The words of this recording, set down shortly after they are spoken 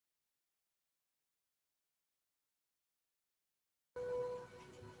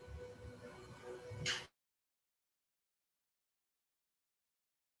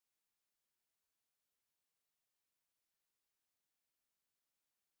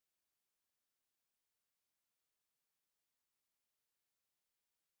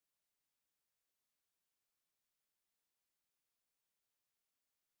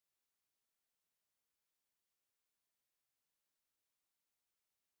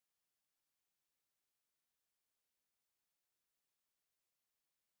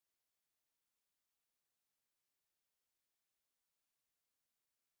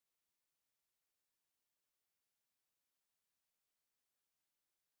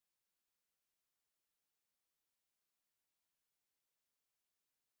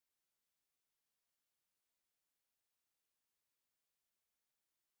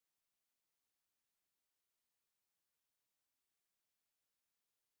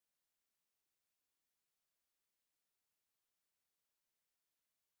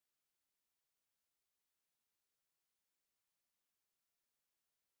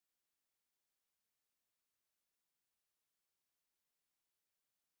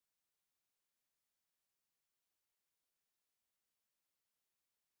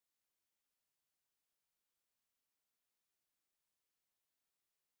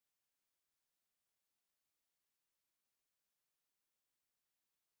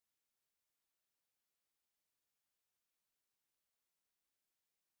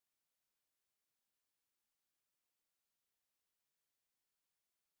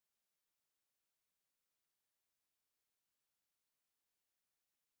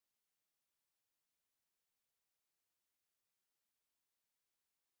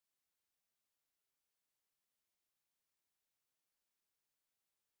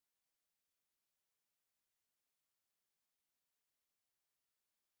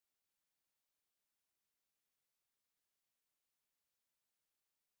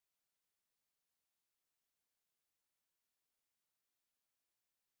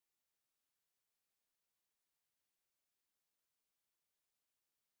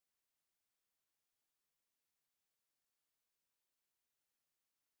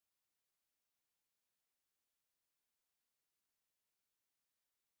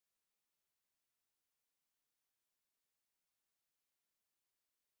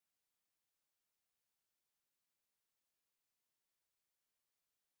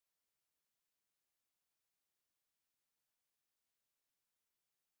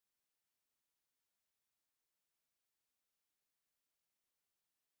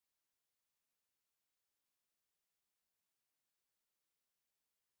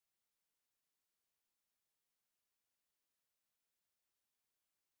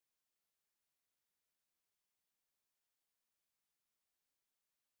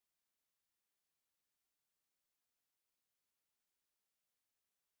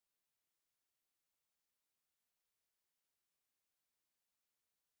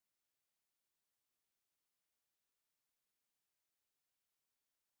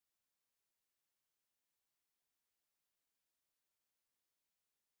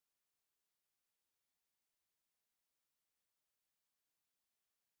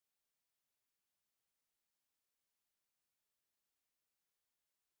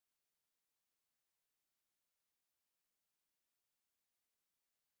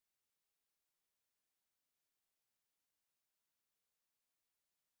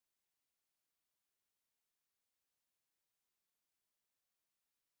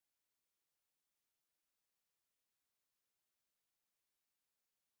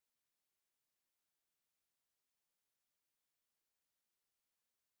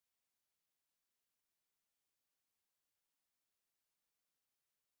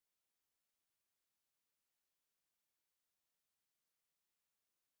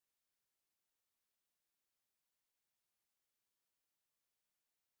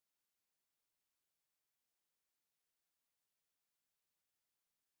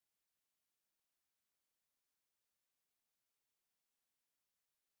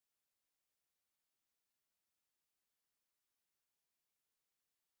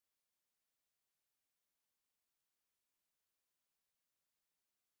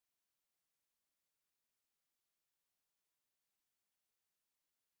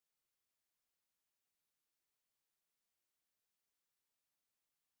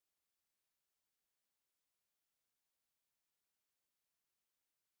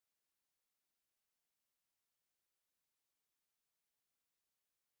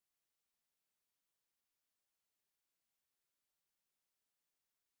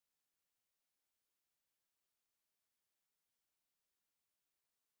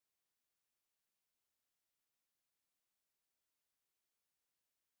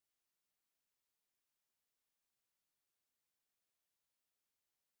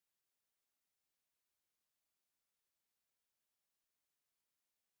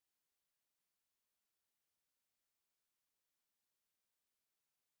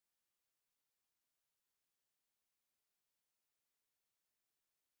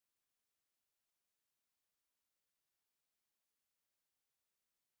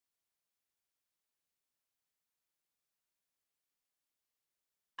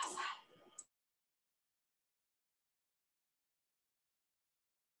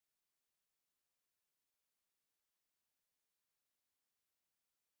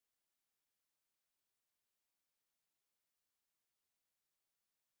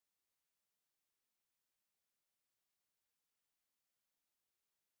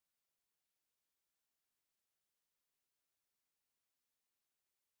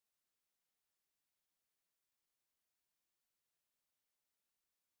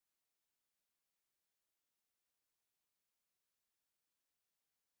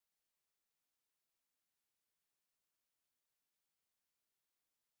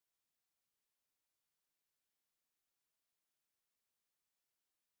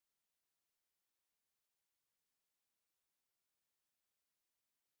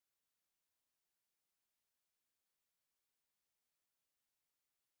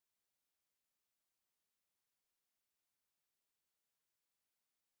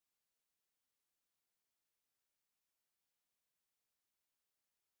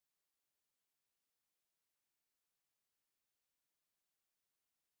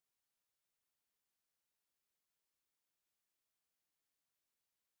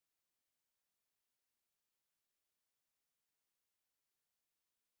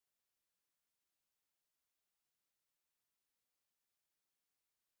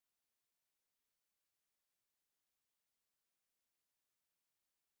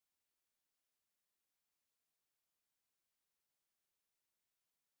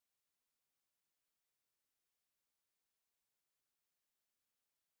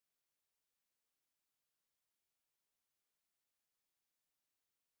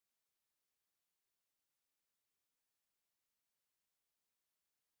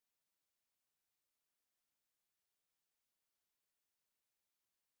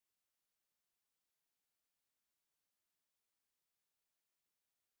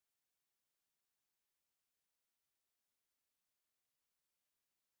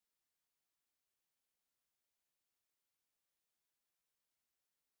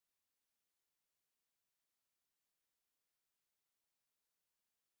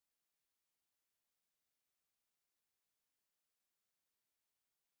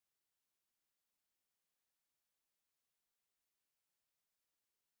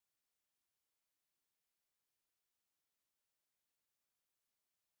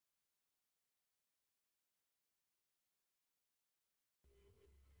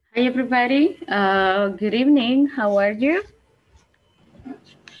Hi, everybody. Good evening. How are you?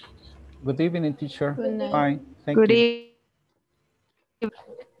 Good evening, teacher. Good night. Fine, thank Good you. evening.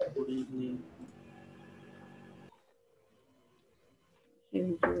 Good evening. Here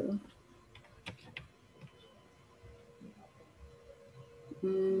we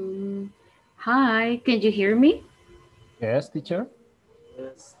go. Hi, can you hear me? Yes, teacher.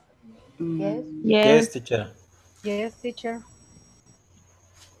 Yes. Yes. Yes. Yes, teacher. Yes, teacher.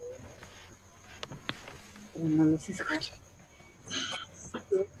 Pero no los escucho.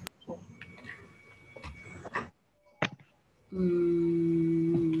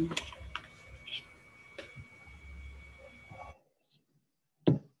 Mm,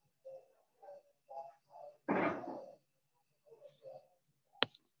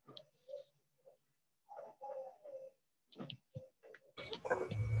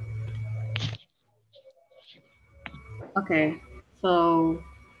 okay, so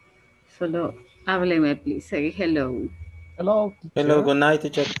solo hábleme, please. Say hello. Hello, teacher. Hello, good night,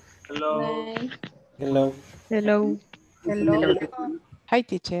 teacher. Night. Hello. Hello. Enciende el Hello. audífono. Hi,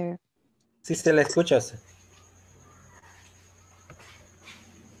 teacher. Sí se la escuchas.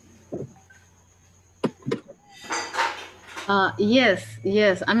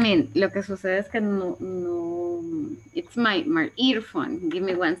 Yes. I mean, lo que sucede es que no, it's my earphone. Give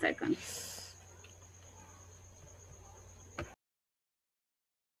me 1 second.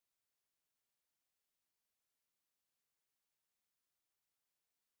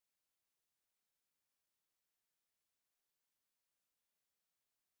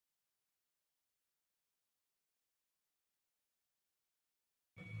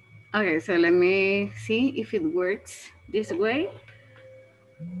 Okay, so let me see if it works this way.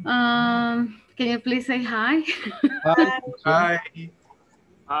 Can you please say hi? Hi, teacher. Hi.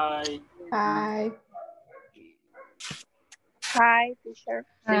 Hi. Hi. Hi, teacher.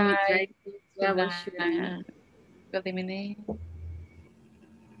 Let me Hi. try to Good troubleshooting. Good evening.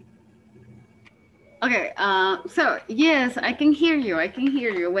 Okay, so yes, I can hear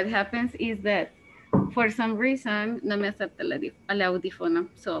you. What happens is that for some reason no me acepta el audífono,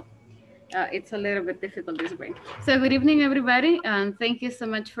 so it's a little bit difficult this way. So good evening, everybody, and thank you so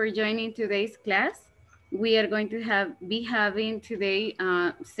much for joining today's class. We are going to be having today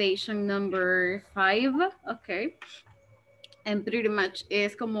session number 5, okay, and pretty much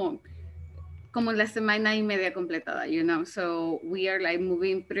es como la semana y media completada, you know, so we are like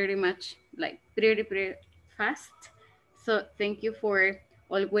moving pretty much like pretty fast. So thank you for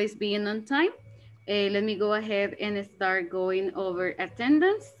always being on time. Let me go ahead and start going over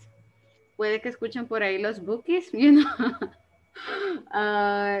attendance. Puede que escuchen por ahí los bookies, you know.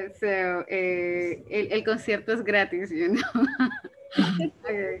 So el concierto es gratis, you know.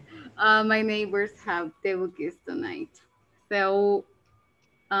 Okay. My neighbors have the bookies tonight. So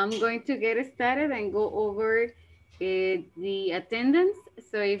I'm going to get started and go over the attendance.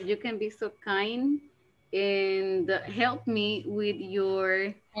 So if you can be so kind and help me with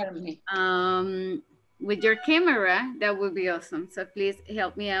your camera, that would be awesome. So please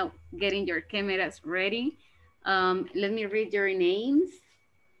help me out getting your cameras ready. Let me read your names.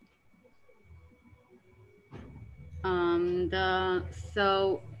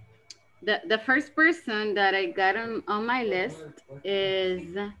 So the first person that I got on my list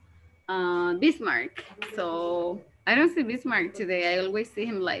is Bismarck. So I don't see Bismarck today. I always see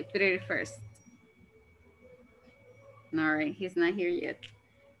him like pretty first. All right, he's not here yet.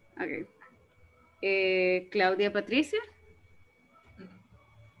 Okay. Claudia Patricia.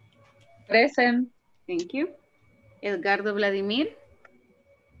 Present. Thank you. Edgardo Vladimir.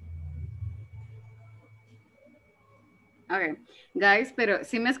 Okay. Guys, pero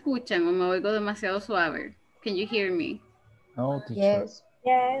si me escuchan o me oigo demasiado suave. Can you hear me? No, teacher. Yes.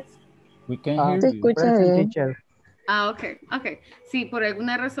 Yes. We can hear Te you. escucha bien. Teacher. Okay. Si por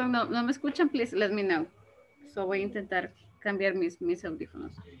alguna razón no me escuchan, please let me know. So voy a intentar cambiar mis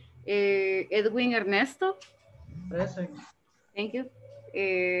audífonos. Edwin Ernesto. Present. Thank you.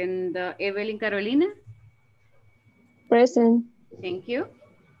 And Evelyn Carolina. Present. Thank you.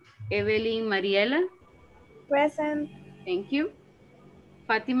 Evelyn Mariela. Present. Thank you.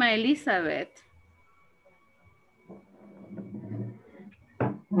 Fatima Elizabeth.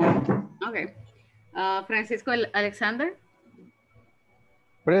 Okay. Francisco Alexander.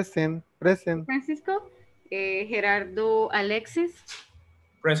 Present. Francisco. Gerardo Alexis.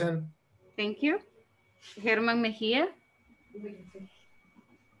 Present. Thank you. Germán Mejía.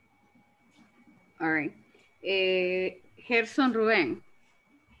 All right. Gerson Rubén.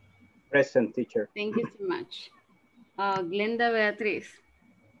 Present, teacher. Thank you so much. Glenda Beatriz.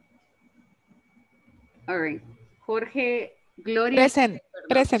 All right. Jorge Gloria. Present,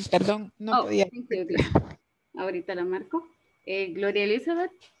 present, perdón, no Oh, podía. thank you, dear. Ahorita la marco. Gloria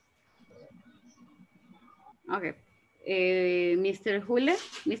Elizabeth. Okay. Mr. Jule,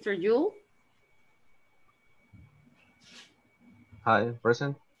 Mr. Jule. Hi,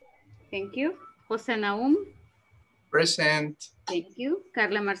 present. Thank you. Jose Naum. Present. Thank you.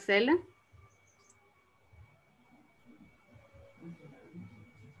 Carla Marcela.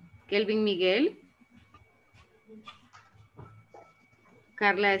 Kelvin Miguel.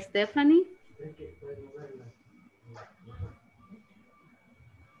 Carla Stephanie.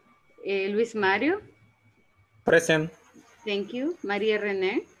 Luis Mario. Present. Thank you. María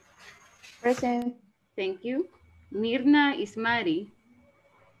René. Present. Thank you. Mirna Ismari.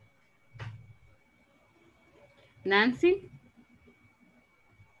 Nancy.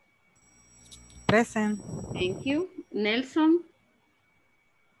 Present. Thank you. Nelson.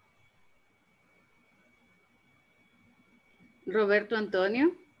 Roberto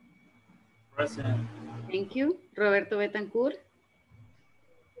Antonio. Present. Thank you. Roberto Betancourt.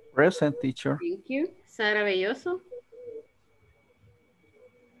 Present, teacher. Thank you. Sara Belloso.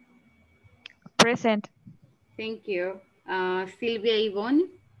 Present. Thank you. Silvia Ivonne.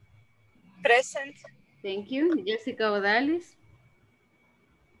 Present. Thank you. Jessica Odales.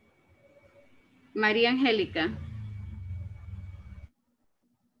 María Angélica.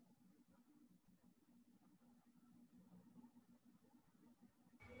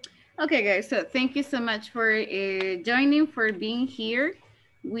 Okay, guys, so thank you so much for joining, for being here.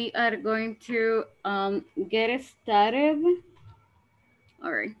 We are going to get started.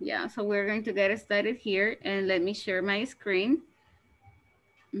 All right, yeah, so we're going to get started here, and let me share my screen.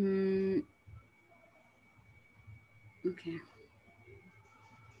 Okay.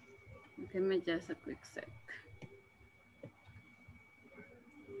 Give me just a quick sec.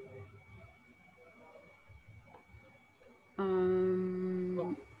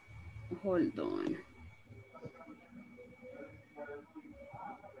 Hold on.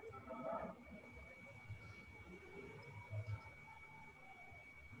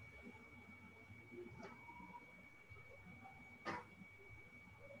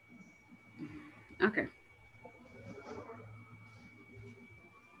 Okay.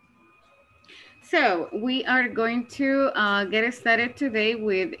 So we are going to get started today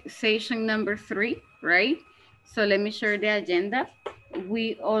with session number 3, right? So let me share the agenda.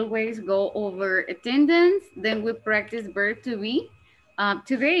 We always go over attendance, then we practice verb to be.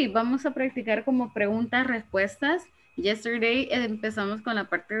 Today vamos a practicar como preguntas, respuestas. Yesterday empezamos con la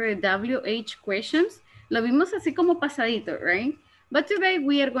parte de WH questions. Lo vimos así como pasadito, right? But today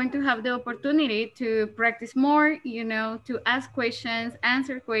we are going to have the opportunity to practice more, you know, to ask questions,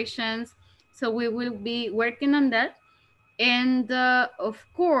 answer questions. So we will be working on that. And of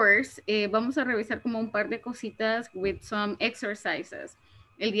course, vamos a revisar como un par de cositas with some exercises.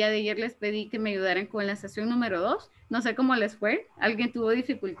 El día de ayer les pedí que me ayudaran con la sesión número 2. No sé cómo les fue. ¿Alguien tuvo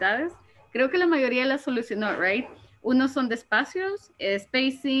dificultades? Creo que la mayoría las solucionó, right? Unos son de espacios,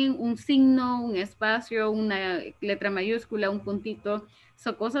 spacing, un signo, un espacio, una letra mayúscula, un puntito.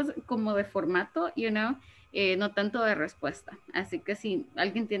 Son cosas como de formato, you know, no tanto de respuesta. Así que si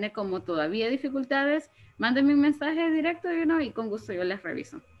alguien tiene como todavía dificultades, mándenme un mensaje directo, you know, y con gusto yo les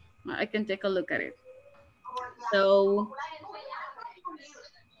reviso. I can take a look at it. So,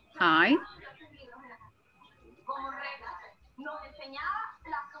 hi.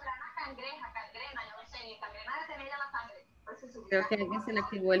 Creo que alguien se le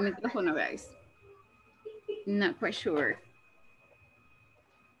activó el micrófono, guys. Not quite sure.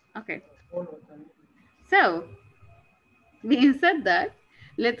 Okay. So, being said that,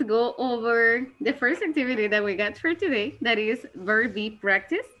 let's go over the first activity that we got for today, that is verb be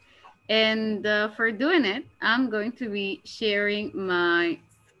practice. And for doing it, I'm going to be sharing my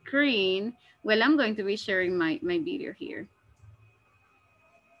screen. Well, I'm going to be sharing my video here.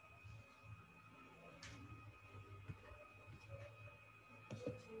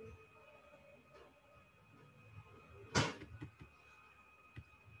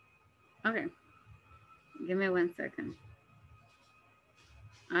 Okay, give me 1 second.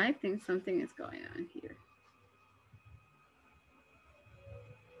 I think something is going on here.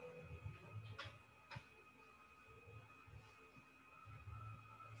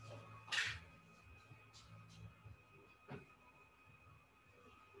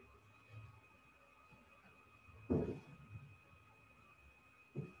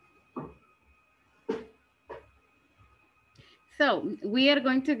 So we are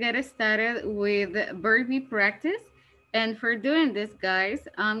going to get started with verb be practice. And for doing this, guys,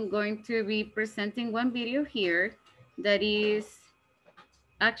 I'm going to be presenting one video here that is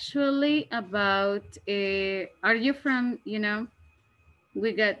actually about, are you from, you know,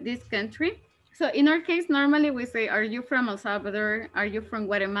 we got this country. So in our case, normally we say, are you from El Salvador? Are you from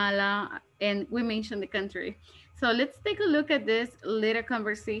Guatemala? And we mention the country. So let's take a look at this little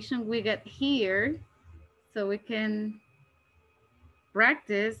conversation we got here so we can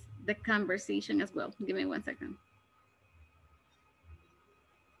practice the conversation as well. Give me 1 second.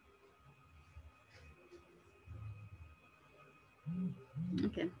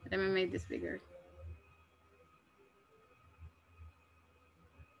 Okay, let me make this bigger.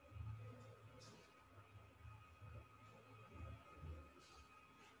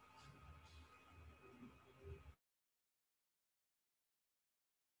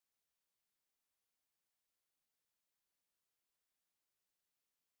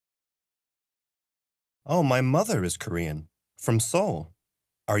 Oh, my mother is Korean, from Seoul.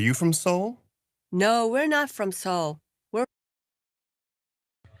 Are you from Seoul? No, we're not from Seoul. We're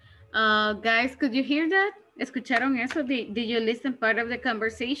Guys, could you hear that? ¿Escucharon eso? Did you listen part of the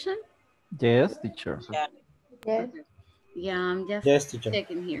conversation? Yes, teacher. Yes. Yeah, I'm just Yes, teacher.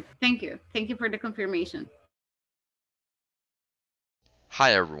 checking here. Thank you. Thank you for the confirmation.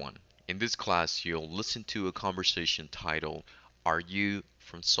 Hi everyone. In this class, you'll listen to a conversation titled, Are You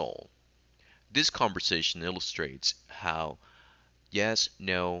from Seoul? This conversation illustrates how yes,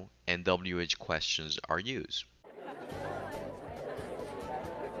 no, and WH questions are used.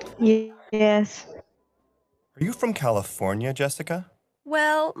 Yes. Are you from California, Jessica?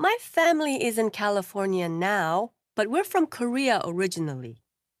 Well, my family is in California now, but we're from Korea originally.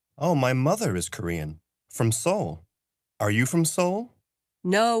 Oh, my mother is Korean, from Seoul. Are you from Seoul?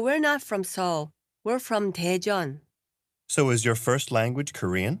 No, we're not from Seoul. We're from Daejeon. So is your first language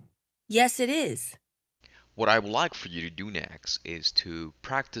Korean? Yes, it is. What I would like for you to do next is to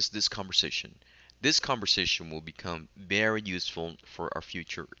practice this conversation. This conversation will become very useful for our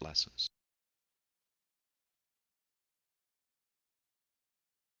future lessons.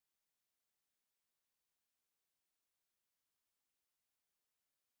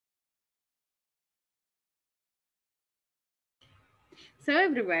 So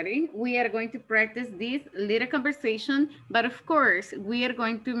everybody, we are going to practice this little conversation, but of course, we are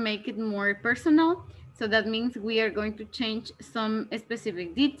going to make it more personal. So that means we are going to change some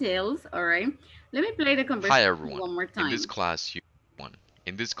specific details, all right? Let me play the conversation Hi everyone. one more time. In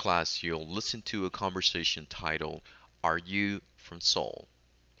this class, you'll listen to a conversation titled, Are You from Seoul?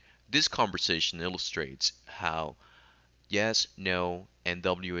 This conversation illustrates how yes, no, and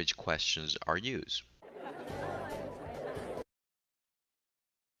WH questions are used.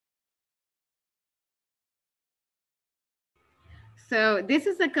 So this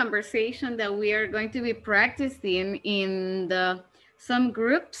is a conversation that we are going to be practicing in some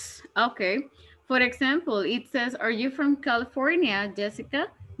groups. Okay. For example, it says, are you from California, Jessica?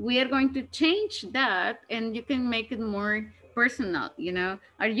 We are going to change that and you can make it more personal, you know.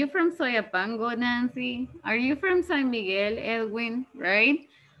 Are you from Soyapango, Nancy? Are you from San Miguel, Edwin? Right?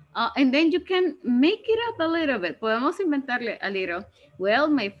 And then you can make it up a little bit. Podemos inventarle a little. Well,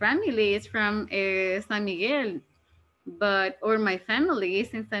 my family is from San Miguel, but or my family is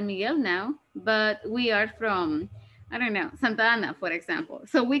in San Miguel now, but we are from, I don't know, Santa Ana, for example.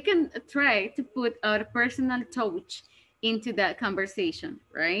 So we can try to put our personal touch into that conversation,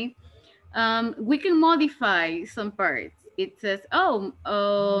 right? We can modify some parts. It says, oh,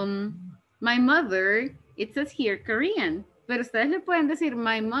 my mother, it says here Korean, pero ustedes le pueden decir,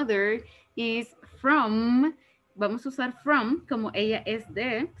 my mother is from, vamos a usar from como ella es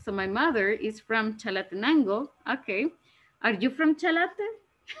de, so my mother is from Chalatenango, okay. Are you from Chalate?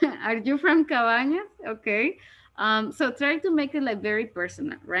 Are you from Cabañas? Okay. So try to make it like very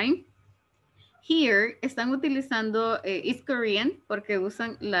personal, right? Here están utilizando is Korean porque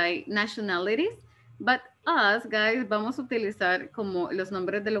usan like nationalities, but us guys vamos a utilizar como los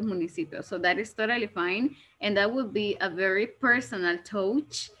nombres de los municipios. So that is totally fine, and that would be a very personal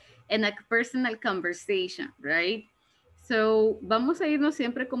touch and a personal conversation, right? So vamos a irnos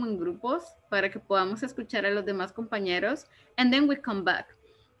siempre como en grupos para que podamos escuchar a los demás compañeros, and then we come back.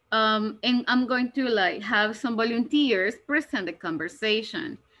 And I'm going to like have some volunteers present the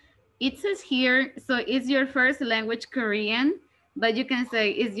conversation. It says here, so is your first language Korean? But you can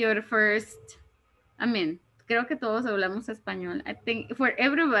say, is your first, I mean, creo que todos hablamos español. I think for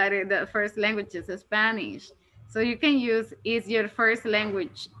everybody, the first language is Spanish. So you can use, is your first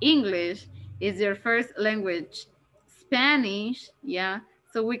language English? Is your first language Spanish? Yeah.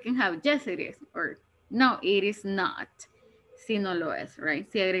 So we can have, yes, it is, or no, it is not. Si no lo es, right?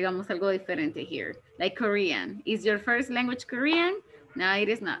 Si agregamos algo diferente here, like Korean. Is your first language Korean? No, it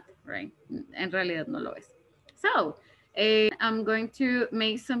is not, right? En realidad no lo es. So, I'm going to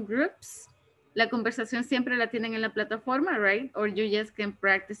make some groups. La conversación siempre la tienen en la plataforma, right? Or you just can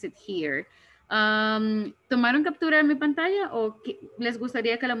practice it here. ¿Tomaron captura de mi pantalla o les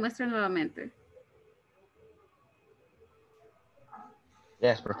gustaría que la muestre nuevamente?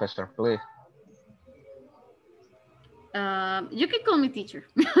 Yes, Professor, please. You can call me teacher.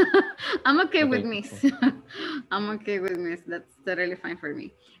 I'm okay with Miss. I'm okay with Miss. That's totally fine for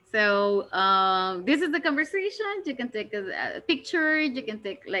me. So this is the conversation. You can take a picture. You can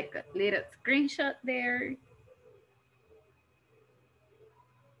take like a little screenshot there.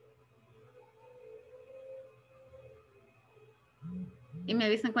 Y me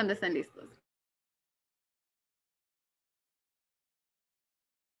avisan cuando estén listos.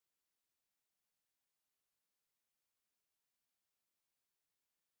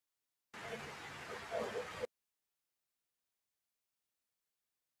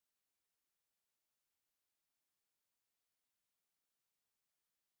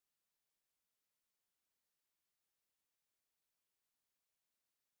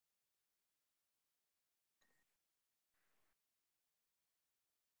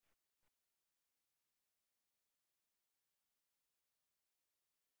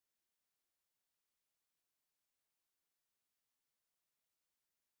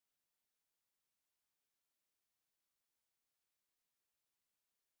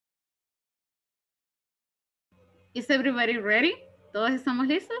 Is everybody ready? ¿Todos estamos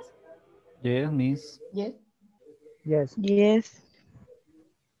listos? Yes, Miss. Yes. Yes. Yes.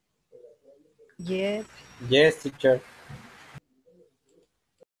 Yes. Yes, teacher.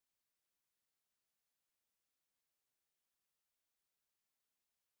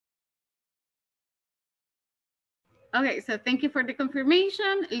 Okay, so thank you for the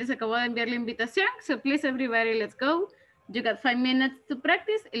confirmation. Les acabo de enviar la invitación. So please everybody, let's go. You got 5 minutes to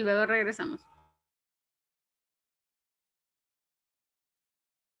practice y luego regresamos.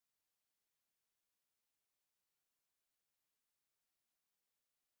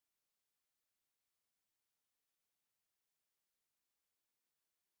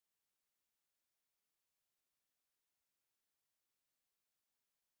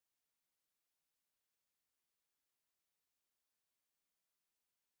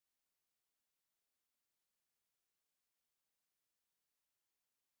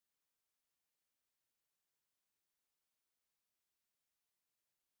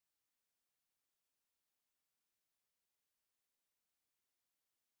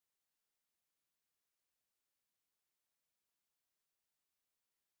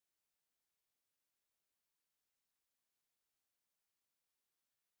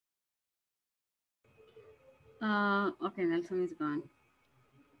 Okay, Nelson is gone.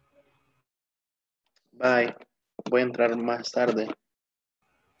 Bye. Voy a entrar más tarde.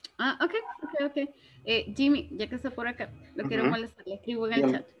 Okay. Jimmy, ya que está por acá, lo quiero molestar, le escribo en el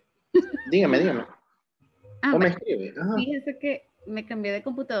Dígame. chat. Dígame. ¿O me Bueno, escribe? Ajá. fíjese que me cambié de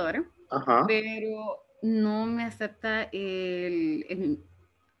computadora, Ajá. pero no me acepta el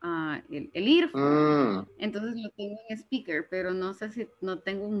earphone. Entonces lo tengo en speaker, pero no sé si no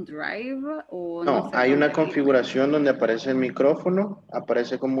tengo un drive o no No, sé hay dónde una ir. configuración donde aparece el micrófono,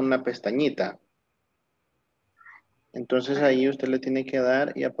 aparece como una pestañita. Entonces ahí usted le tiene que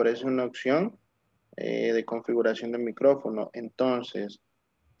dar y aparece una opción de configuración del micrófono. Entonces,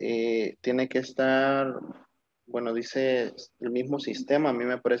 tiene que estar, bueno, dice el mismo sistema, a mí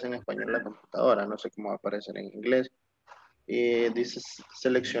me aparece en español en la computadora, no sé cómo va a aparecer en inglés. Dice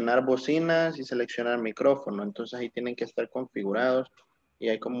seleccionar bocinas y seleccionar micrófono, entonces ahí tienen que estar configurados y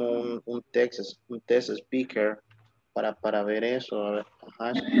hay como un test speaker para ver eso. A ver,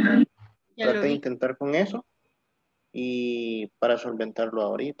 ajá, Ya lo trate de vi. intentar con eso y para solventarlo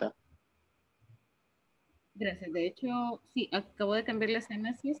ahorita. Gracias. De hecho, sí, acabo de cambiar la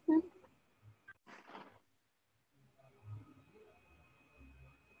escena, sí está.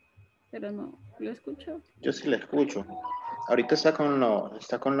 Pero no, lo escucho. Yo sí le escucho. Ahorita está con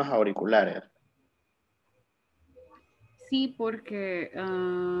los auriculares. Sí, porque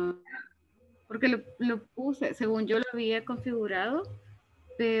lo puse, según yo lo había configurado,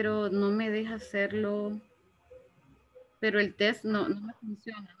 pero no me deja hacerlo. Pero el test no me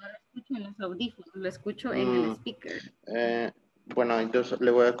funciona, no lo escucho en los audífonos, lo escucho en el speaker. Bueno, yo le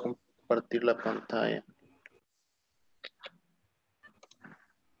voy a compartir la pantalla.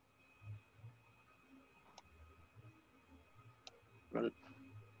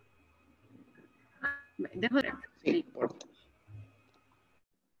 Dejo de... Sí,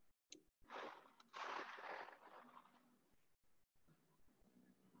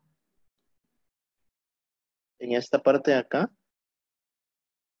 en esta parte de acá.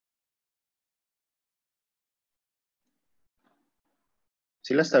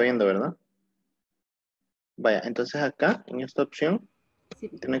 Sí la está viendo, ¿verdad? Vaya, entonces acá, en esta opción, Sí.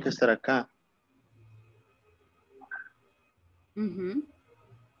 tiene que estar acá.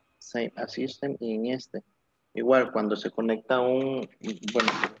 Same Assistant y en este. Igual, cuando se conecta un,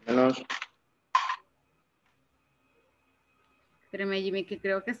 bueno, por lo menos... Espérame, Jimmy, que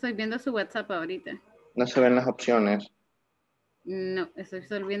creo que estoy viendo su WhatsApp ahorita. No se ven las opciones. No, estoy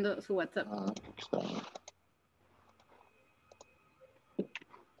solo viendo su WhatsApp. Ah, está bien.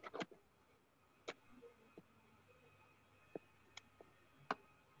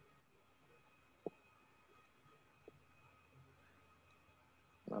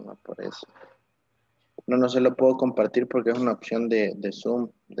 No, por eso. No se lo puedo compartir porque es una opción de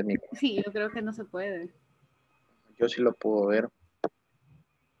Zoom. Sí, yo creo que no se puede. Yo sí lo puedo ver.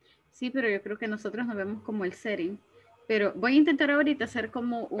 Sí, pero yo creo que nosotros nos vemos como el setting. Pero voy a intentar ahorita hacer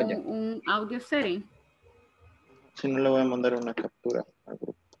como un audio setting. Si no, le voy a mandar una captura al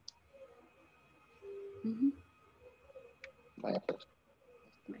grupo. Vaya, pues.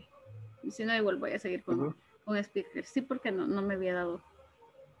 Y si no, igual voy a seguir con speaker. Sí, porque no me había dado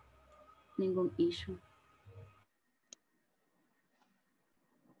ningún issue.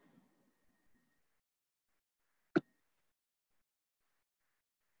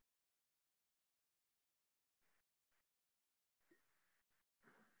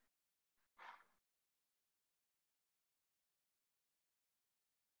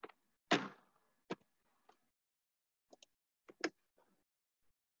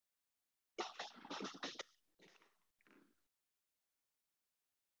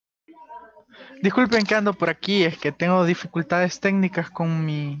 Disculpen que ando por aquí, es que tengo dificultades técnicas con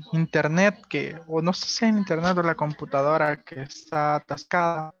mi internet, o no sé si es el internet o la computadora que está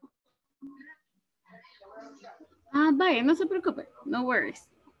atascada. Ah, vaya, no se preocupe. No worries.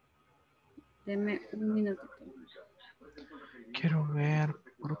 Deme un minutito. Quiero ver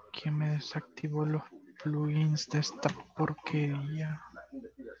por qué me desactivó los plugins de esta porquería.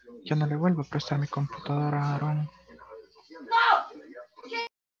 Ya no le vuelvo a prestar mi computadora a Aaron.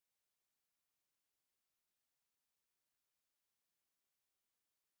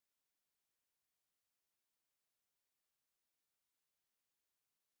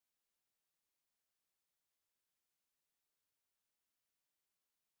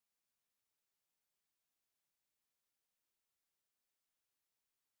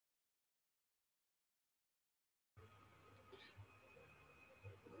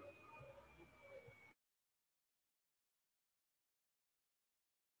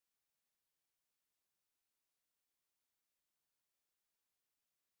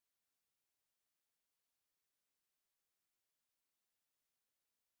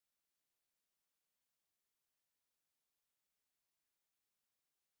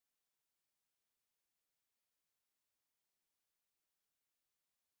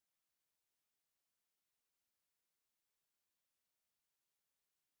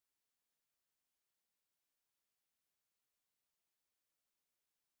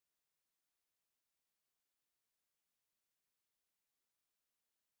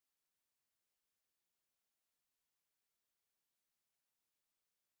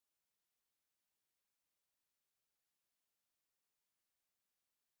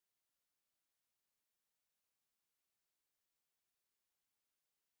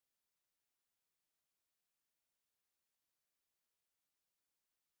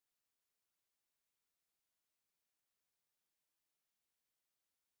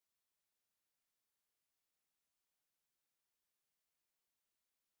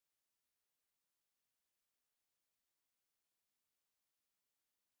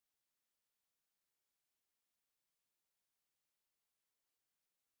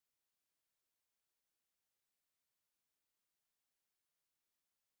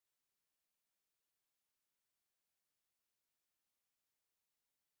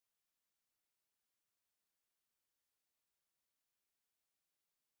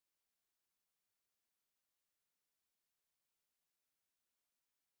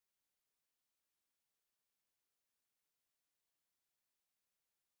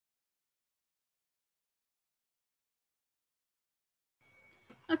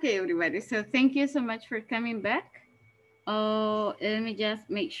 Okay, everybody. So thank you so much for coming back. Oh, let me just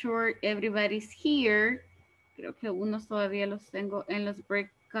make sure everybody's here. Creo que algunos todavía los tengo en los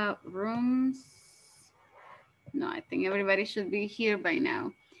breakout rooms. No, I think everybody should be here by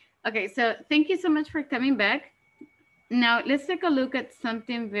now. Okay, so thank you so much for coming back. Now let's take a look at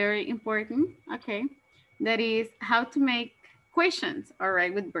something very important, okay? That is how to make questions, all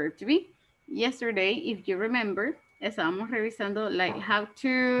right, with verb to be. Yesterday, if you remember, estábamos revisando like how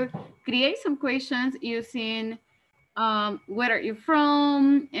to create some questions using Where are you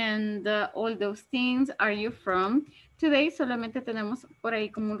from? And all those things. Are you from? Today solamente tenemos por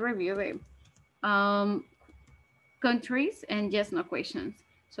ahí como un review de countries and yes, no questions.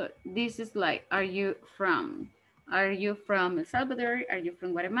 So this is like, are you from? Are you from El Salvador? Are you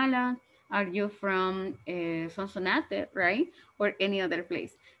from Guatemala? Are you from Sonsonate, right? Or any other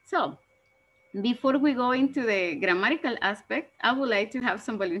place? So before we go into the grammatical aspect, I would like to have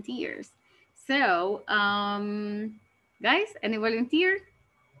some volunteers. So, guys, any volunteer?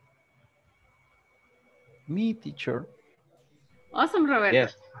 Me, teacher. Awesome, Roberto.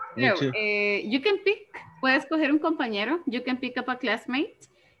 Yes, me So, too. you can pick, puedes coger un compañero, you can pick up a classmate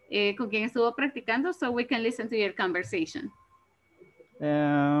con quien estuvo practicando so we can listen to your conversation.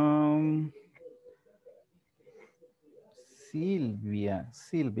 Silvia,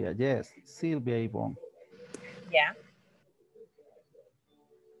 yes, Silvia Yvonne. Yeah.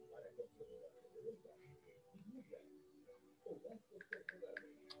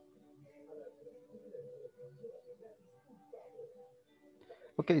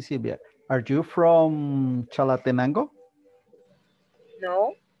 Okay, Silvia, are you from Chalatenango?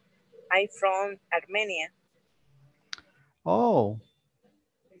 No, I'm from Armenia. Oh,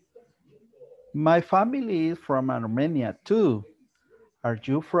 my family is from Armenia too. Are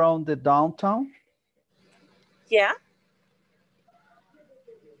you from the downtown? Yeah.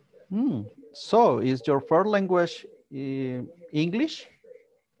 So, is your first language English?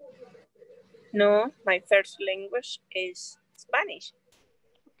 No, my first language is Spanish.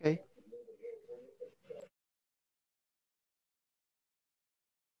 Okay.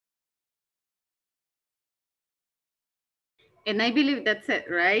 And I believe that's it,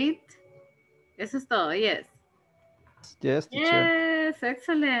 right? Eso es todo, yes. Yes, teacher. Yes,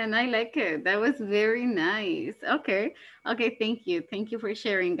 excellent. I like it. That was very nice. Okay. Okay, thank you. Thank you for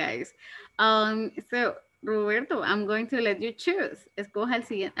sharing, guys. So, Roberto, I'm going to let you choose. Escoja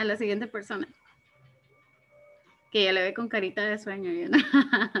a la siguiente persona. Que ya le ve con carita de sueño. You know?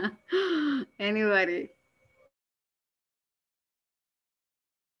 Anybody.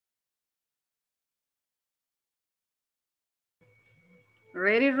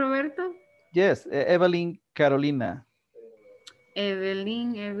 Ready, Roberto? Yes, Evelyn Carolina.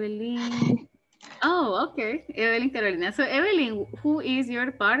 Evelyn. Oh, okay. Evelyn Carolina. So, Evelyn, who is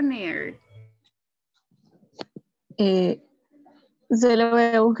your partner? Solo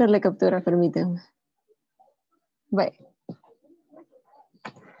voy a buscar la captura, permítanme. Bye.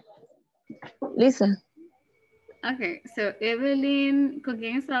 Lisa. Okay, so Evelyn, ¿con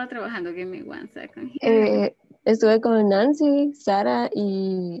quién estaba trabajando? Give me 1 second here. Estuve con Nancy, Sara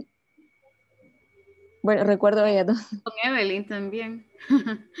y... Bueno, recuerdo a ella dos. Con Evelyn también.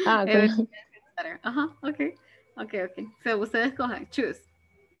 Ah, con... Evelyn, Sara. Ajá, okay. So, ustedes cojan, choose.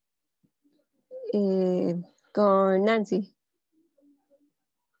 Con Nancy.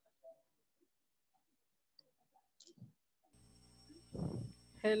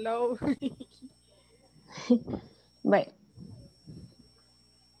 Hello. Bye.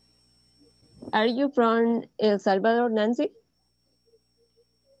 Are you from El Salvador, Nancy?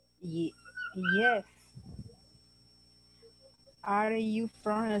 Yes. Are you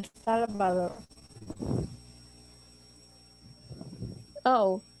from El Salvador?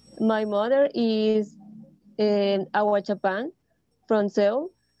 Oh, my mother is in Aguachapan from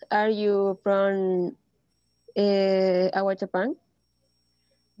Seoul. Are you from Aguachapan?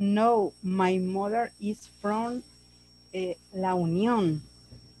 No, my mother is from La Unión.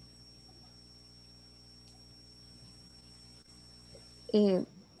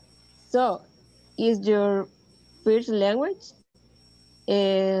 So, is your first language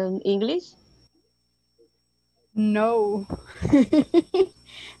English? No.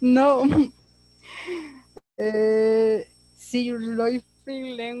 No. Si your first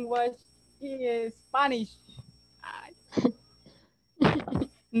language is Spanish.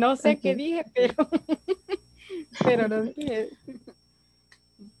 No sé qué dije, pero lo dije.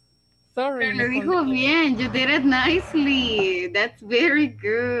 Sorry. Pero lo dijo bien. You did it nicely. That's very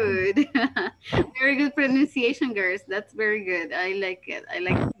good. Very good pronunciation, girls. That's very good. I like it. I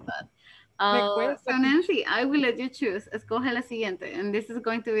like it a lot. So Nancy, I will let you choose. Escoge la siguiente. And this is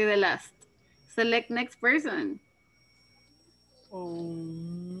going to be the last. Select next person.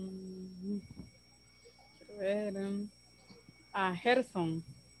 Gerson.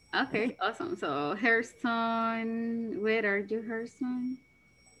 Okay, awesome. So Gerson, where are you, Gerson?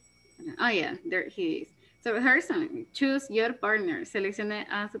 Oh yeah, there he is. So Gerson, choose your partner. Seleccione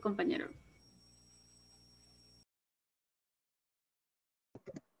a su compañero.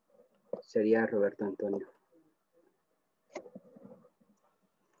 Sería Roberto Antonio.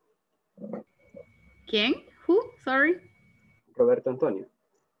 ¿Quién? Who? Sorry. Roberto Antonio.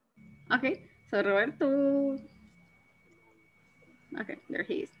 Okay, so Roberto. Okay, there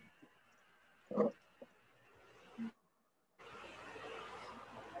he is.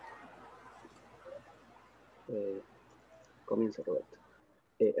 Comienza Roberto.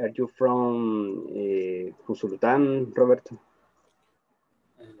 Are you from Usulután, Roberto?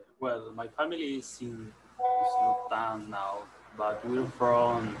 Well, my family is in Sultan now, but we're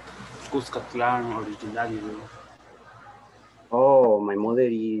from Cuscatlán originally. Oh, my mother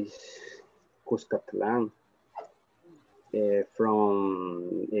is Cuscatlán.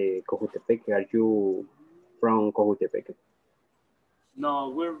 From Cojutepeque. Are you from Cojutepeque? No,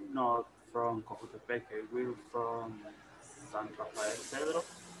 we're not from Cojutepeque. We're from San Rafael Cedro.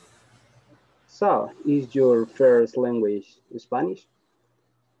 So, is your first language Spanish?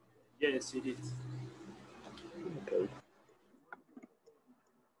 Yes, it is. Okay.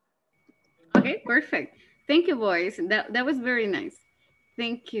 Okay, perfect. Thank you, boys. That was very nice.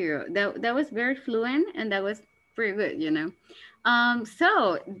 Thank you. That was very fluent and that was pretty good, you know.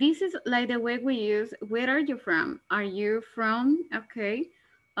 So this is like the way we use, where are you from? Are you from? Okay.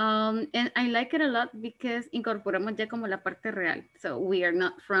 And I like it a lot because incorporamos ya como la parte real. So we are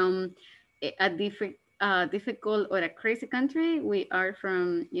not from a difficult or a crazy country. We are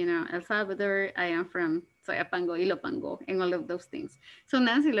from, you know, El Salvador. I am from Soyapango, Ilopango, and all of those things. So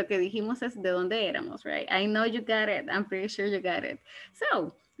Nancy, lo que dijimos es de dónde éramos, right? I know you got it. I'm pretty sure you got it.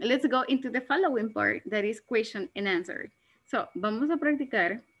 So let's go into the following part, that is question and answer. So vamos a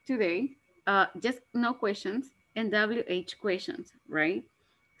practicar today just no questions and WH questions, right?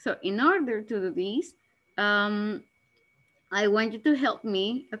 So in order to do this, I want you to help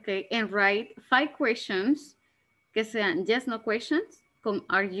me, okay, and write 5 questions que sean yes, no questions con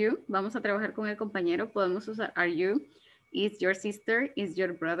are you. Vamos a trabajar con el compañero. Podemos usar are you, is your sister, is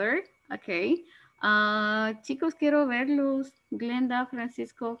your brother, okay. Chicos, quiero verlos. Glenda,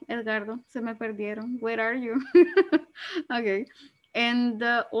 Francisco, Edgardo, se me perdieron. Where are you? Okay. And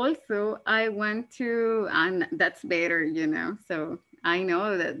also, I want to, and that's better, you know, so I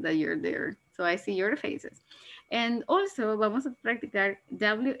know that you're there. So I see your faces. And also, vamos a practicar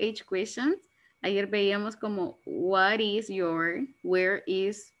WH questions. Ayer veíamos como, what is your, where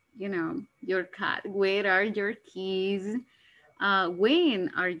is, you know, your cat? Where are your keys?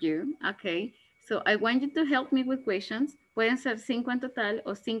 When are you? Okay. So I want you to help me with questions. Pueden ser 5 en total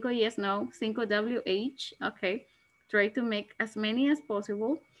o 5 yes, no, 5 WH. Okay. Try to make as many as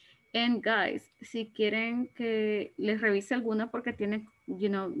possible. And guys, si quieren que les revise alguna porque tienen, you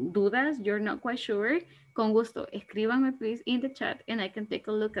know, dudas, you're not quite sure, con gusto, escríbanme please in the chat and I can take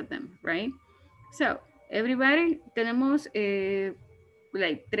a look at them, right? So, everybody, tenemos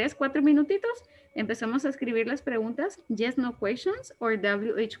like 3-4 minutitos. Empezamos a escribir las preguntas, yes, no questions or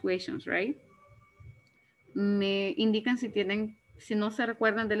WH questions, right? Me indican si tienen, si no se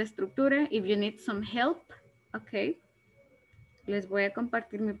recuerdan de la estructura, if you need some help, okay. Les voy a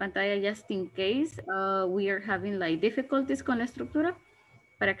compartir mi pantalla just in case we are having like difficulties con la estructura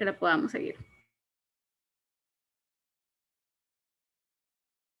para que la podamos seguir.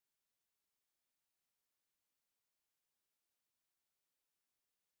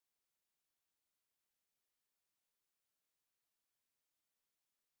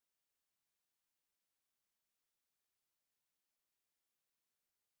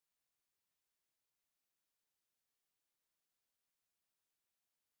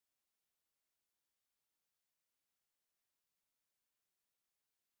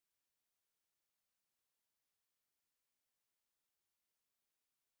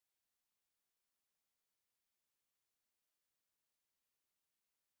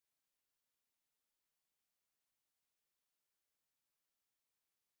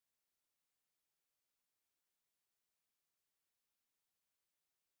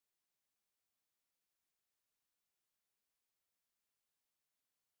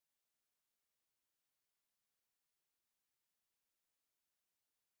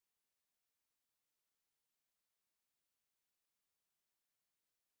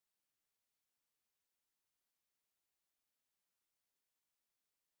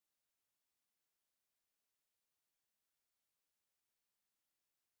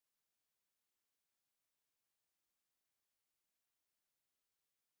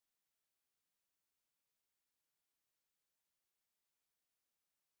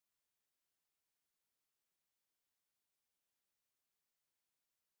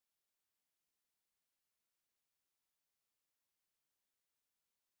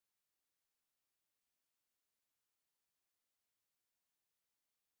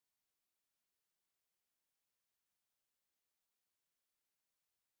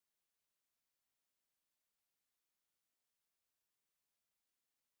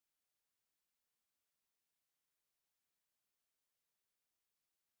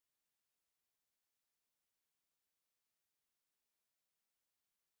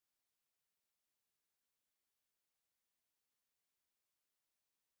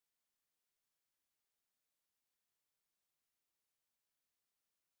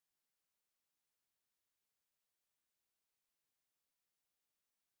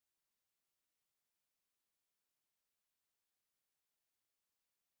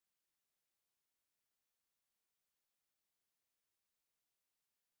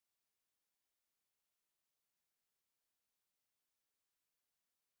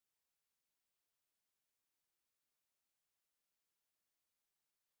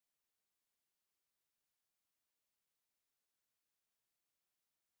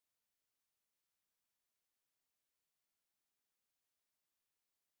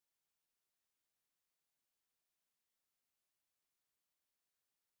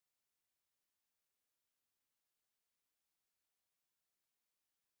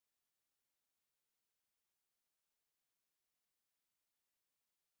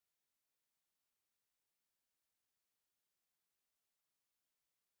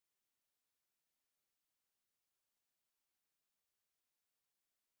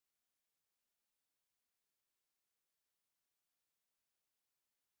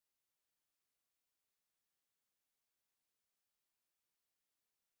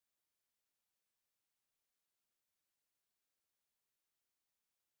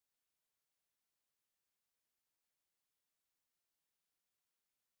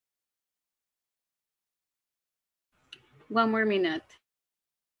 One more minute.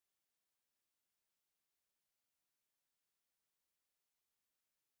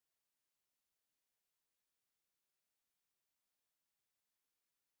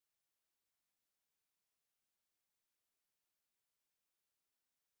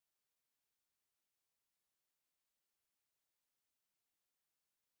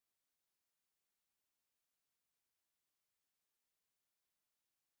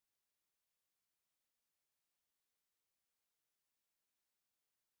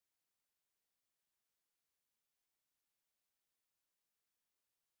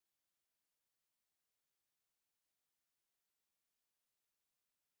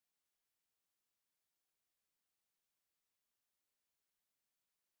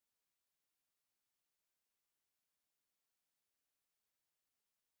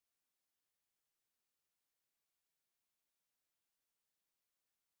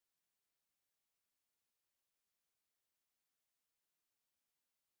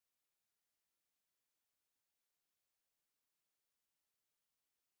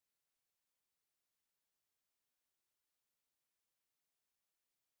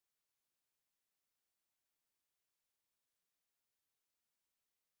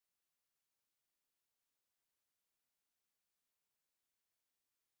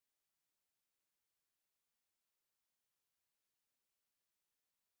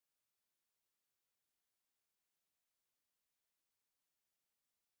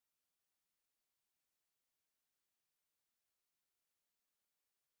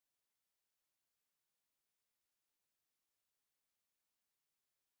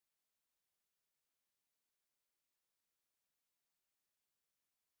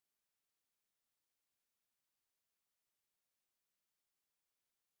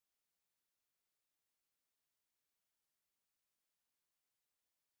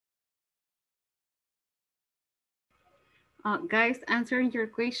 Guys, answering your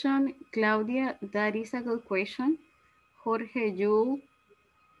question, Claudia, that is a good question. Jorge, your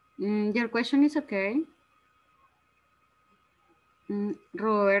question is okay.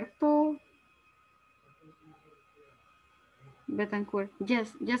 Roberto Betancourt.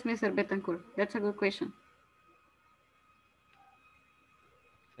 Yes, Mr. Betancourt. That's a good question.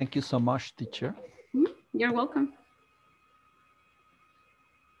 Thank you so much, teacher. You're welcome.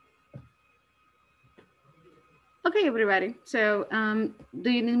 Okay, everybody. So, do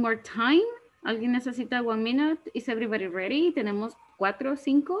you need more time? ¿Alguien necesita 1 minute? Is everybody ready? Tenemos 4 o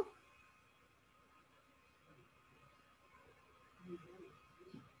 5.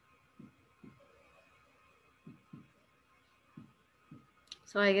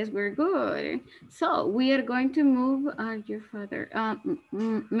 So I guess we're good. So we are going to move your father.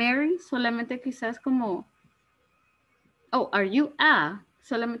 Mary, solamente quizás como. Oh, are you a?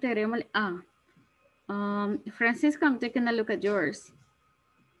 Solamente agreguémosle a. Francisco, I'm taking a look at yours.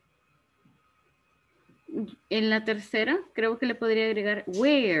 En la tercera, creo que le podría agregar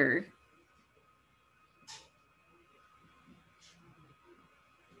where.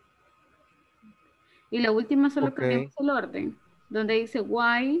 Y la última solo cambiamos el orden. Donde dice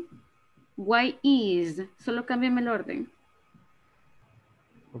why is. Solo cámbiame el orden.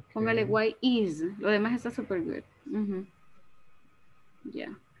 Póngale why is. Lo demás está super good.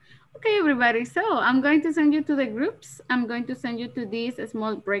 Yeah. Okay, everybody. So I'm going to send you to the groups. I'm going to send you to these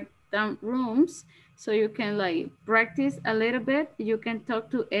small breakdown rooms so you can like practice a little bit. You can talk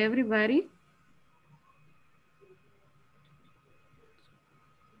to everybody.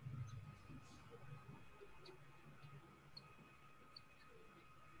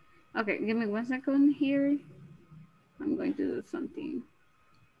 Okay, give me 1 second here. I'm going to do something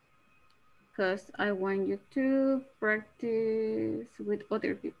because I want you to practice with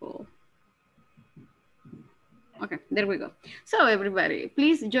other people. Okay, there we go. So everybody,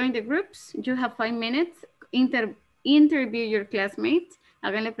 please join the groups. You have 5 minutes. Interview your classmates.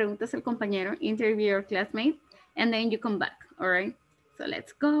 Háganle preguntas al compañero. Interview your classmate. And then you come back, all right? So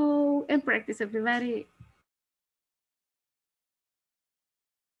let's go and practice, everybody.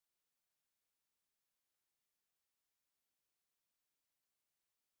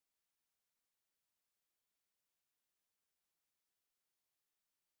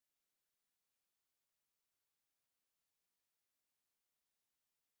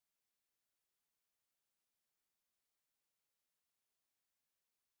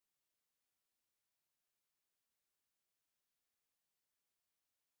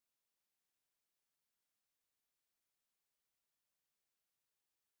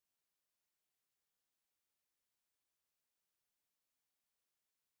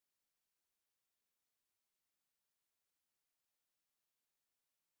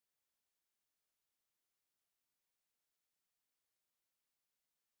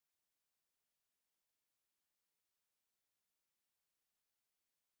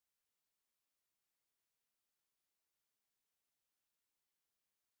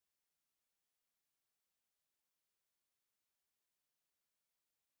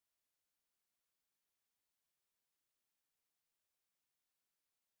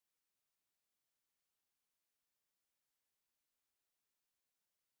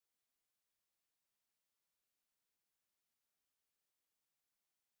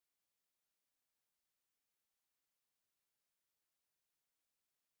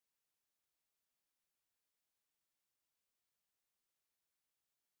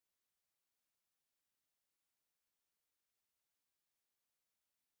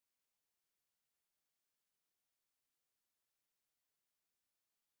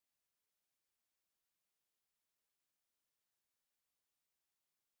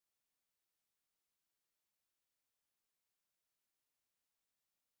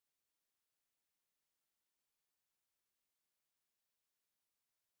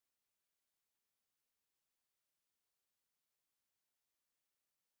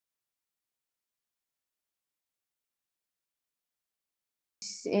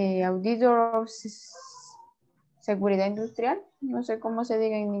 auditor of seguridad industrial. No sé cómo se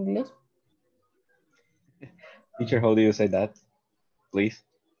diga en inglés. Teacher, how do you say that? Please.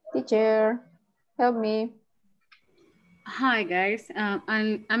 Teacher, help me. Hi guys,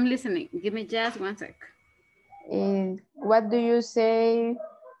 I'm listening. Give me just 1 sec. What do you say,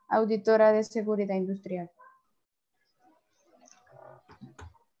 auditora de seguridad industrial?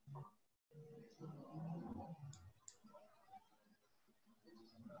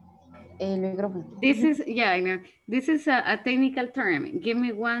 El micrófono. This is, yeah, I know. This is a technical term. Give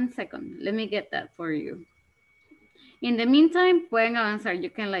me 1 second. Let me get that for you. In the meantime, pueden avanzar. You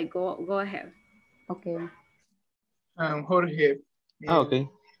can like go ahead. Okay. Jorge. Okay.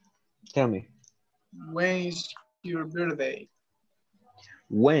 Tell me. When is your birthday?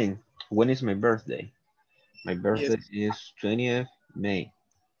 When? When is my birthday? My birthday is 20th May.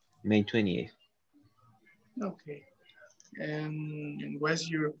 May 20th. Okay. And what's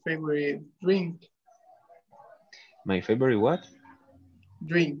your favorite drink? My favorite what?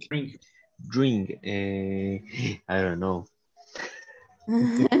 Drink. Drink. I don't know.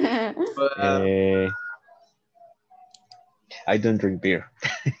 I don't drink beer.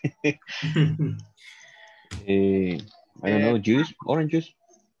 I don't know, juice, orange juice.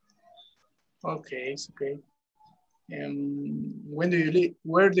 Okay, it's okay. When do you live?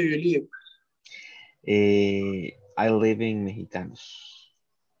 Where do you live? I live in Mexicanos.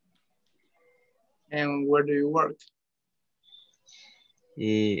 And where do you work?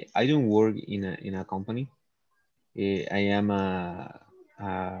 I don't work in a company. I am a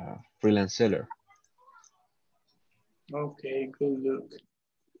freelance seller. Okay, good look.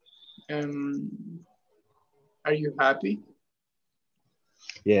 Are you happy?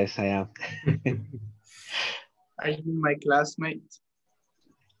 Yes, I am. Are you my classmate?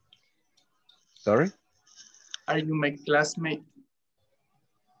 Sorry? Are you my classmate?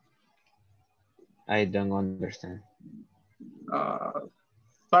 I don't understand.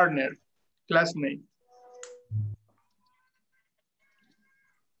 Partner, classmate.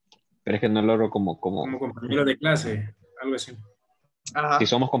 Pero es que no logro como compañeros de clase, algo así. Si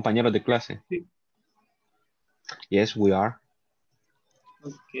somos compañeros de clase. Sí. Yes, we are.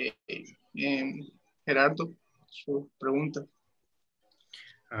 Okay. Gerardo, su pregunta.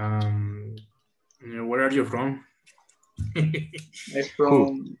 Where are you from? I'm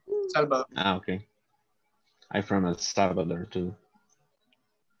from Salvador. Okay. I'm from El Salvador too.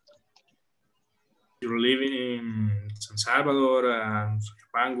 You're living in San Salvador,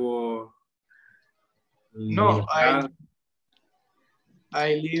 Soyapango? No,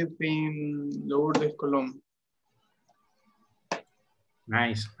 I live in Lourdes, Colombia.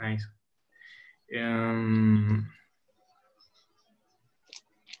 Nice.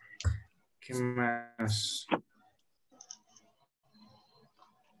 ¿Qué más?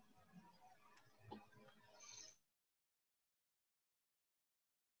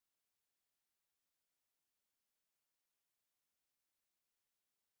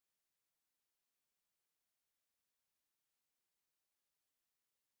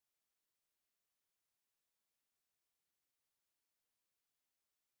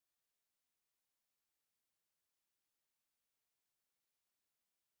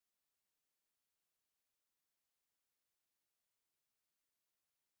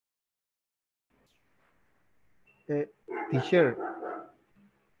 Teacher.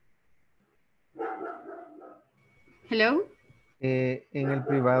 Hello. En el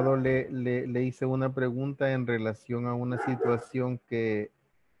privado le hice una pregunta en relación a una situación que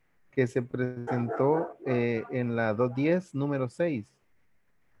se presentó en la 210, número 6.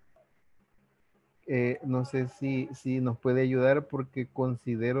 No sé si nos puede ayudar porque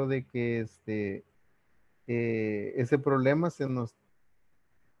considero de que ese problema se nos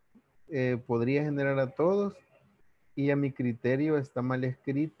podría generar a todos y a mi criterio está mal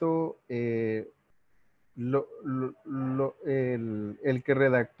escrito. El que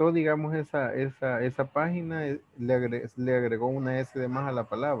redactó, digamos, esa página le agregó una S de más a la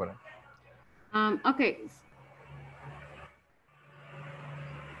palabra. Okay.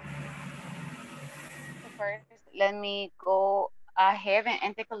 First, let me go ahead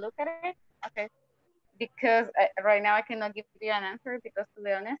and take a look at it. Okay. Because right now I cannot give you an answer because, to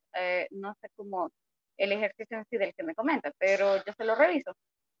be honest, no sé cómo el ejercicio en sí del que me comenta, pero yo se lo reviso.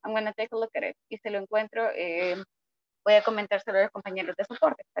 I'm going to take a look at it. Y si lo encuentro, voy a comentárselo a los compañeros de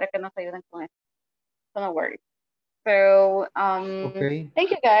soporte para que nos ayuden con eso. So no worry. So, okay. Thank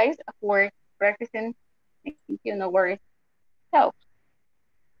you guys for practicing. Thank you, no worries. So,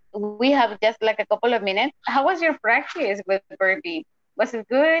 we have just like a couple of minutes. How was your practice with Burpee? Was it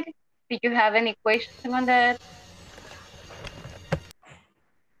good? Did you have any questions on that?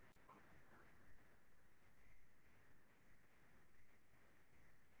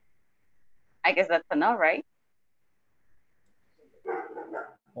 I guess that's a no, right?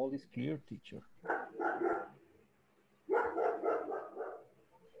 All is clear, teacher.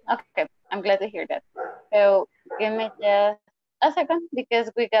 Okay, I'm glad to hear that. So give me just a second because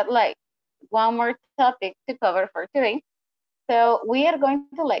we got like one more topic to cover for today. So we are going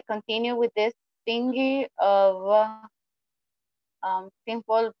to like continue with this thingy of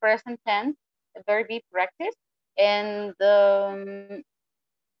simple present tense, verb practice. And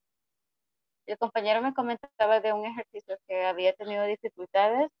el compañero me comentaba de un ejercicio que había tenido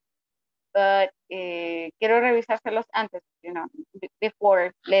dificultades, but quiero revisárselos antes, you know,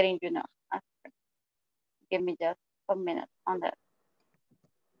 before letting you know. Give me just a minute on that.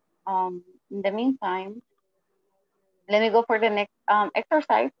 In the meantime, let me go for the next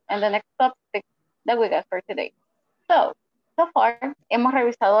exercise and the next topic that we got for today. So far, hemos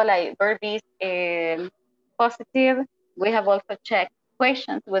revisado la verbs positive. We have also checked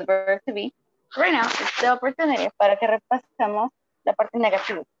questions with verb to be. Right now, it's the opportunity para que repasemos la parte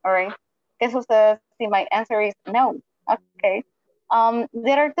negativa, all right? ¿Qué sucede si my answer is no? Okay.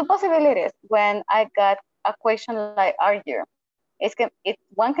 There are two possibilities when I got a question like, are you?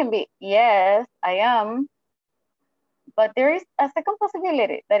 One can be, yes, I am. But there is a second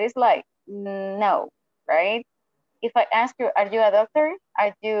possibility that is like, no, right? If I ask you, are you a doctor?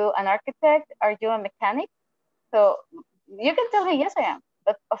 Are you an architect? Are you a mechanic? So you can tell me, yes, I am.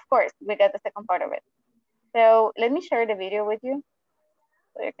 But of course, we got the second part of it. So let me share the video with you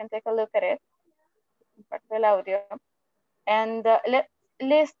so you can take a look at it. Comparte el audio. And let's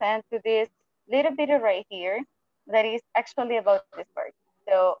listen to this little video right here that is actually about this part.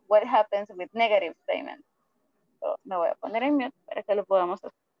 So what happens with negative statements? So me voy a poner en mute para que lo podamos hacer.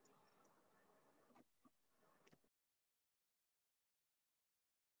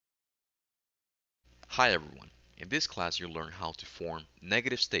 Hi everyone. In this class you'll learn how to form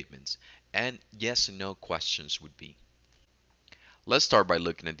negative statements and yes and no questions would be. Let's start by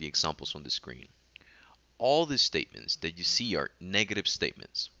looking at the examples on the screen. All the statements that you see are negative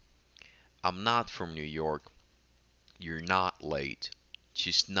statements. I'm not from New York. You're not late.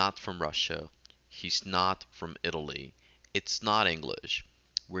 She's not from Russia. He's not from Italy. It's not English.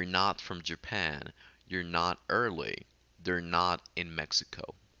 We're not from Japan. You're not early. They're not in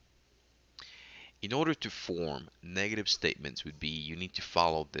Mexico. In order to form negative statements would be you need to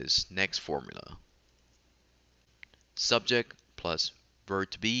follow this next formula. Subject plus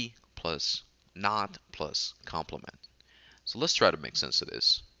verb to be plus not plus complement. So let's try to make sense of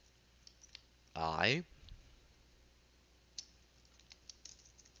this. I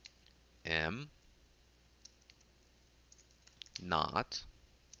am not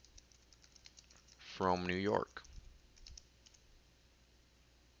from New York.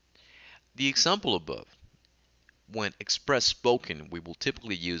 The example above, when expressed spoken, we will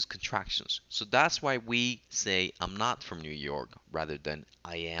typically use contractions. So that's why we say I'm not from New York rather than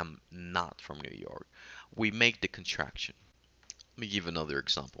I am not from New York. We make the contraction. Let me give another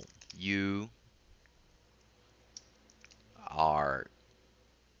example. You are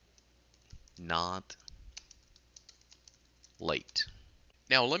not late.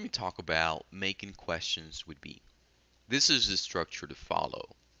 Now let me talk about making questions with be. This is the structure to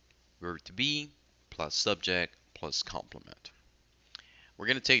follow. Verb to be plus subject plus complement. We're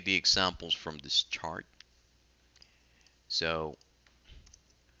going to take the examples from this chart. So,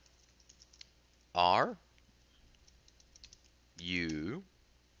 are you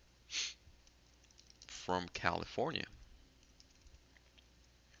from California?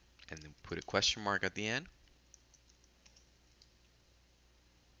 And then put a question mark at the end.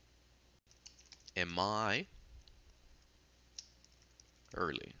 Am I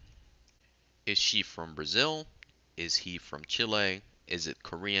early? Is she from Brazil? Is he from Chile? Is it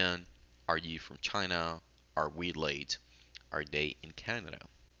Korean? Are you from China? Are we late? Are they in Canada?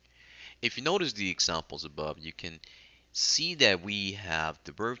 If you notice the examples above, you can see that we have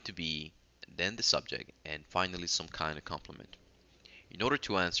the verb to be, then the subject, and finally some kind of complement. In order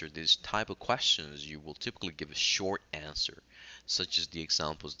to answer this type of questions, you will typically give a short answer, such as the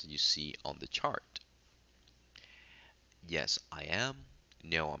examples that you see on the chart. Yes, I am.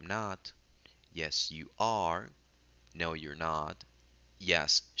 No, I'm not. Yes, you are. No, you're not.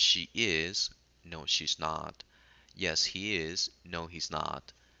 Yes, she is. No, she's not. Yes, he is. No, he's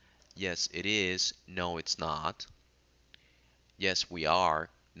not. Yes, it is. No, it's not. Yes, we are.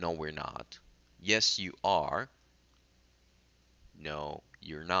 No, we're not. Yes, you are. No,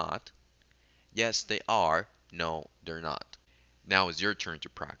 you're not. Yes, they are. No, they're not. Now it's your turn to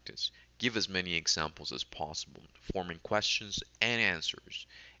practice. Give as many examples as possible, forming questions and answers,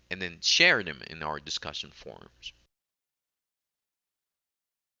 and then share them in our discussion forums.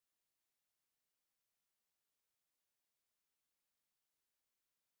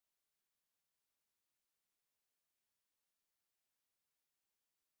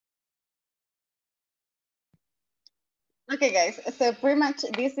 Okay, guys, so pretty much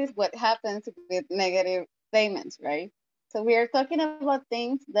this is what happens with negative statements, right? So we are talking about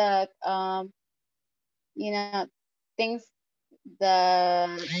things that, you know, things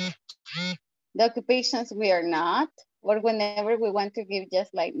the occupations we are not, or whenever we want to give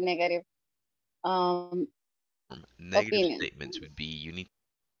just like negative Negative opinion. statements would be you need.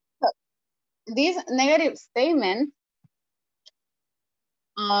 So these negative statements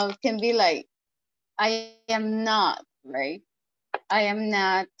can be like, I am not, right? I am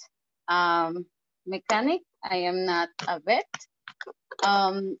not mechanic. I am not a vet.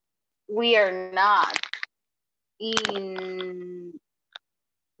 We are not in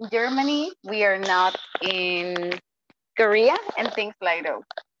Germany. We are not in Korea and things like those.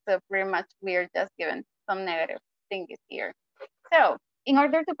 So pretty much we are just given some negative things here. So in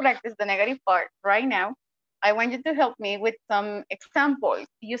order to practice the negative part right now, I want you to help me with some examples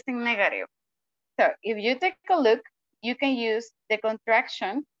using negative. So if you take a look, you can use the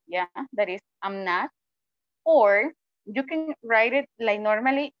contraction, yeah, that is I'm not, or you can write it like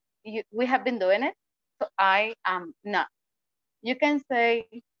normally we have been doing it. So I am not. You can say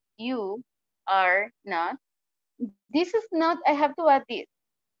you are not. This is not, I have to add this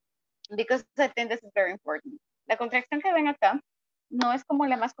because I think this is very important. La contracción que ven acá no es como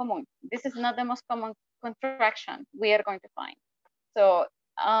la más común. This is not the most common contraction we are going to find. So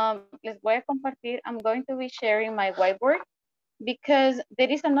les voy a compartir. I'm going to be sharing my whiteboard because there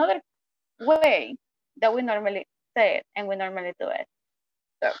is another way that we normally say it and we normally do it.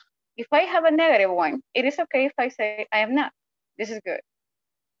 So if I have a negative one, it is okay if I say I am not. This is good.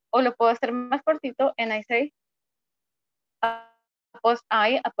 O lo puedo hacer más cortito and I say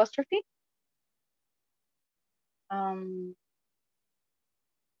I apostrophe.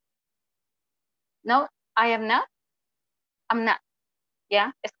 No, I am not. I'm not.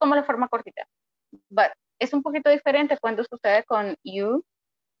 ¿Ya? Es como la forma cortita. But es un poquito diferente cuando sucede con you,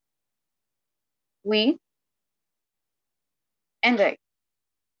 we, and they.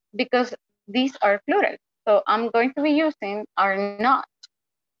 Because these are plural. So I'm going to be using are not.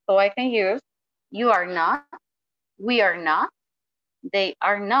 So I can use you are not, we are not, they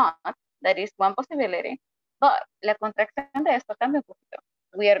are not. That is one possibility. But la contracción de esto cambia un poquito.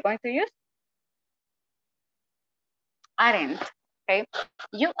 We are going to use aren't. Okay?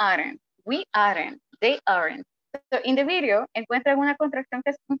 You aren't, we aren't, they aren't. So in the video encuentran una contracción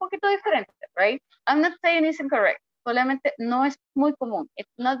que es un poquito diferente, right? I'm not saying it's incorrect. Solamente no es muy común.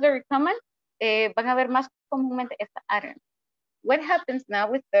 It's not very common. Van a ver más comúnmente esta aren't. What happens now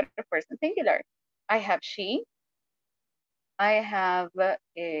with third person singular? I have she, I have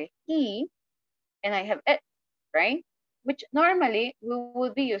he, and I have it, right? Which normally we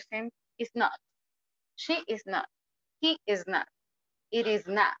would be using is not. She is not, he is not, it is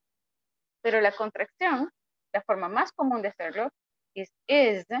not. Pero la contracción, la forma más común de hacerlo is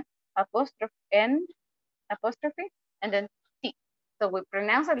apostrophe n, apostrophe, and then t. So we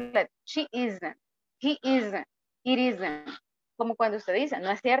pronounce it like she isn't, he isn't, it isn't. Como cuando usted dice, no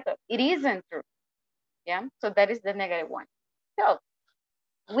es cierto, it isn't true. Yeah, so that is the negative one. So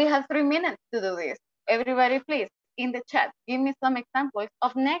we have 3 minutes to do this. Everybody, please, in the chat, give me some examples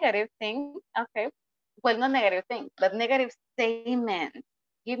of negative things. Okay, well, not negative things, but negative statements.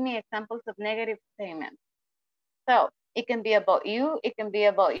 Give me examples of negative statements. So it can be about you, it can be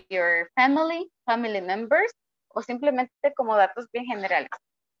about your family members, o simplemente como datos bien generales.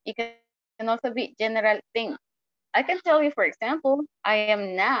 It can also be general things. I can tell you, for example, I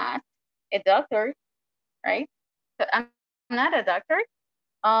am not a doctor, right? So I'm not a doctor.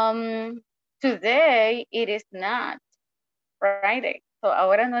 Today it is not Friday. So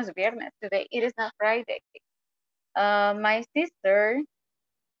ahora no es viernes. Today it is not Friday. My sister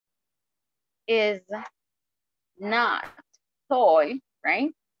is not tall,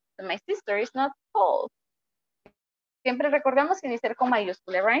 right? So my sister is not tall. Siempre recordamos iniciar con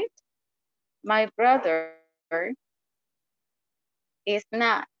mayúscula, right? My brother is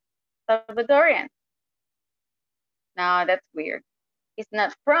not Salvadorian. No, that's weird. It's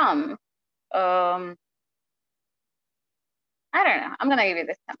not from, I don't know. I'm going to give you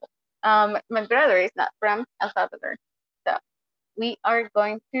this example. My brother is not from El Salvador. So we are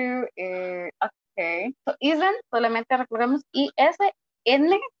going to, okay. So isn't, solamente recordamos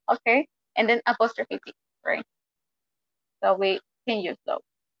ISN, okay. And then apostrophe T, right? So we can use those.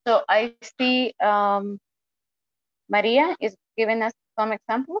 So I see Maria is giving us some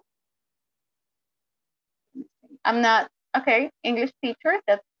examples. I'm not, okay, English teacher,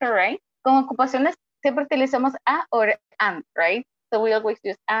 that's correct. Con ocupaciones siempre utilizamos a or am, right? So we always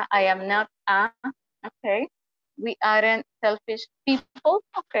use a, I am not a, okay. We aren't selfish people,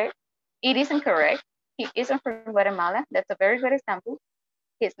 okay. It isn't correct. He isn't from Guatemala. That's a very good example.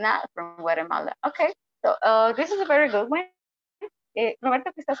 He's not from Guatemala. Okay, so this is a very good one.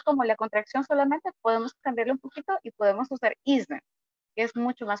 Roberto, quizás como la contracción solamente podemos cambiarle un poquito y podemos usar isn't, que es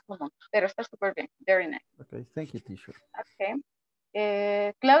mucho más común, pero está súper bien. Very nice. Okay, thank you, teacher. Okay.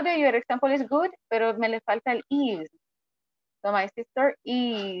 Claudia, your example is good, pero me le falta el is. So my sister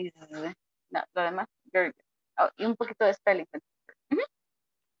is. No, lo demás, very good. Oh, y un poquito de spelling.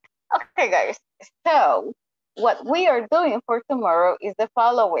 Okay, guys. So what we are doing for tomorrow is the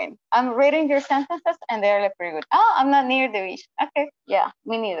following. I'm reading your sentences and they're like pretty good. Oh, I'm not near the beach. Okay, yeah,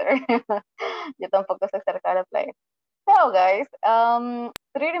 me neither. Yo tampoco estoy cerca de la playa. So guys,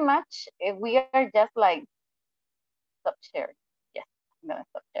 pretty much we are just like stop sharing. Yes, I'm gonna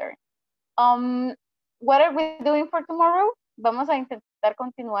stop sharing. What are we doing for tomorrow? Vamos a intentar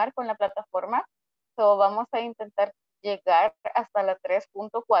continuar con la plataforma. So vamos a intentar llegar hasta la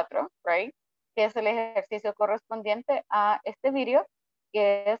 3.4, right? Que es el ejercicio correspondiente a este video,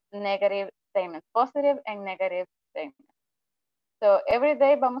 que es negative statements, positive and negative statements. So every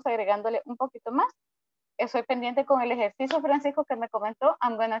day vamos agregándole un poquito más. Estoy pendiente con el ejercicio, Francisco, que me comentó.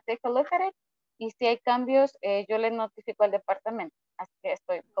 I'm gonna take a look at it. Y si hay cambios, yo le notifico al departamento. Así que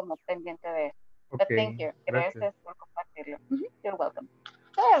estoy como pendiente de eso. But thank you. Gracias por compartirlo. You're welcome.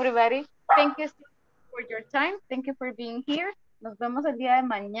 So everybody, thank you for your time. Thank you for being here. Nos vemos el día de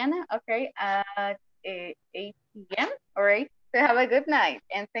mañana, okay, at 8 p.m. All right. So have a good night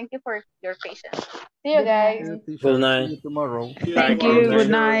and thank you for your patience. See you guys. Good night. See you tomorrow. Thank you. Good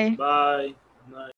night. Bye. Night.